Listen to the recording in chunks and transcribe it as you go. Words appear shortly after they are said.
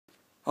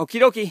Okie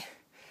dokie,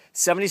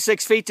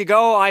 76 feet to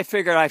go. I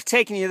figured I've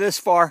taken you this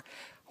far.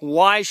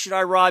 Why should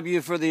I rob you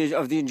of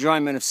the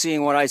enjoyment of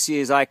seeing what I see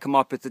as I come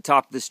up at the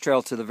top of this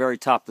trail to the very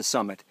top of the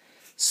summit?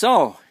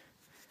 So,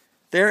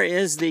 there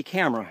is the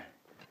camera.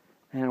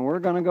 And we're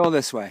going to go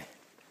this way.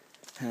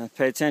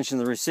 Pay attention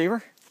to the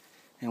receiver.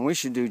 And we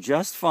should do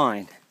just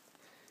fine.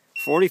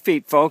 40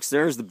 feet, folks.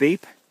 There's the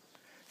beep.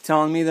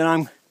 Telling me that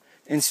I'm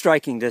in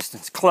striking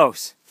distance.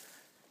 Close.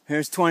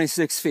 Here's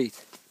 26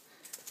 feet.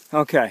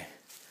 Okay.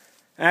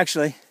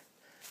 Actually,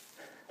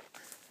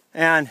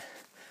 and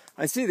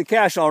I see the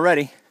cache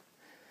already.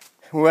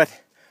 But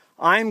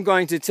I'm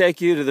going to take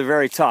you to the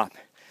very top.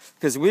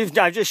 Because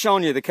I've just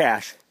shown you the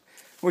cache.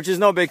 Which is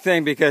no big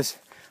thing because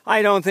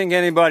I don't think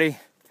anybody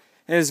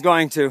is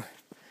going to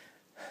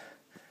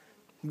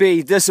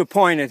be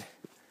disappointed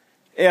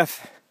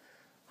if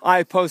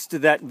I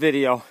posted that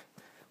video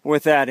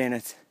with that in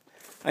it.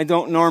 I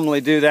don't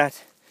normally do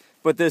that,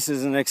 but this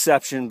is an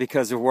exception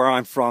because of where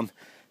I'm from,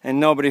 and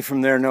nobody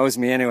from there knows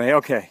me anyway.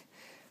 Okay,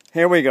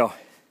 here we go.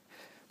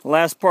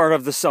 Last part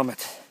of the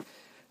summit,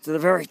 to the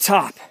very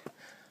top.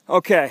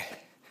 Okay,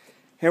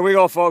 here we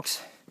go,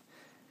 folks.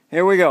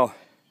 Here we go.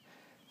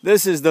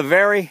 This is the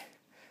very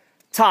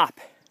top,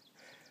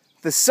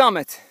 the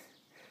summit.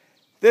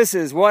 This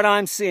is what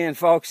I'm seeing,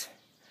 folks.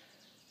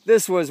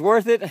 This was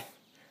worth it.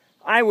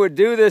 I would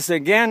do this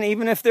again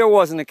even if there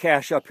wasn't a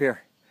cache up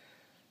here.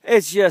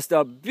 It's just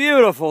a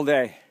beautiful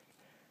day.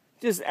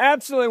 Just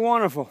absolutely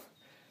wonderful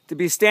to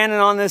be standing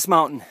on this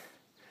mountain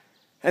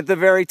at the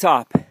very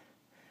top.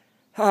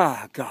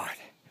 Ah, God.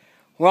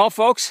 Well,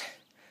 folks,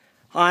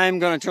 I'm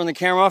going to turn the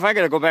camera off. I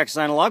got to go back and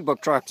sign a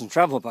logbook, drop some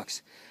travel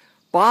books.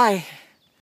 Bye.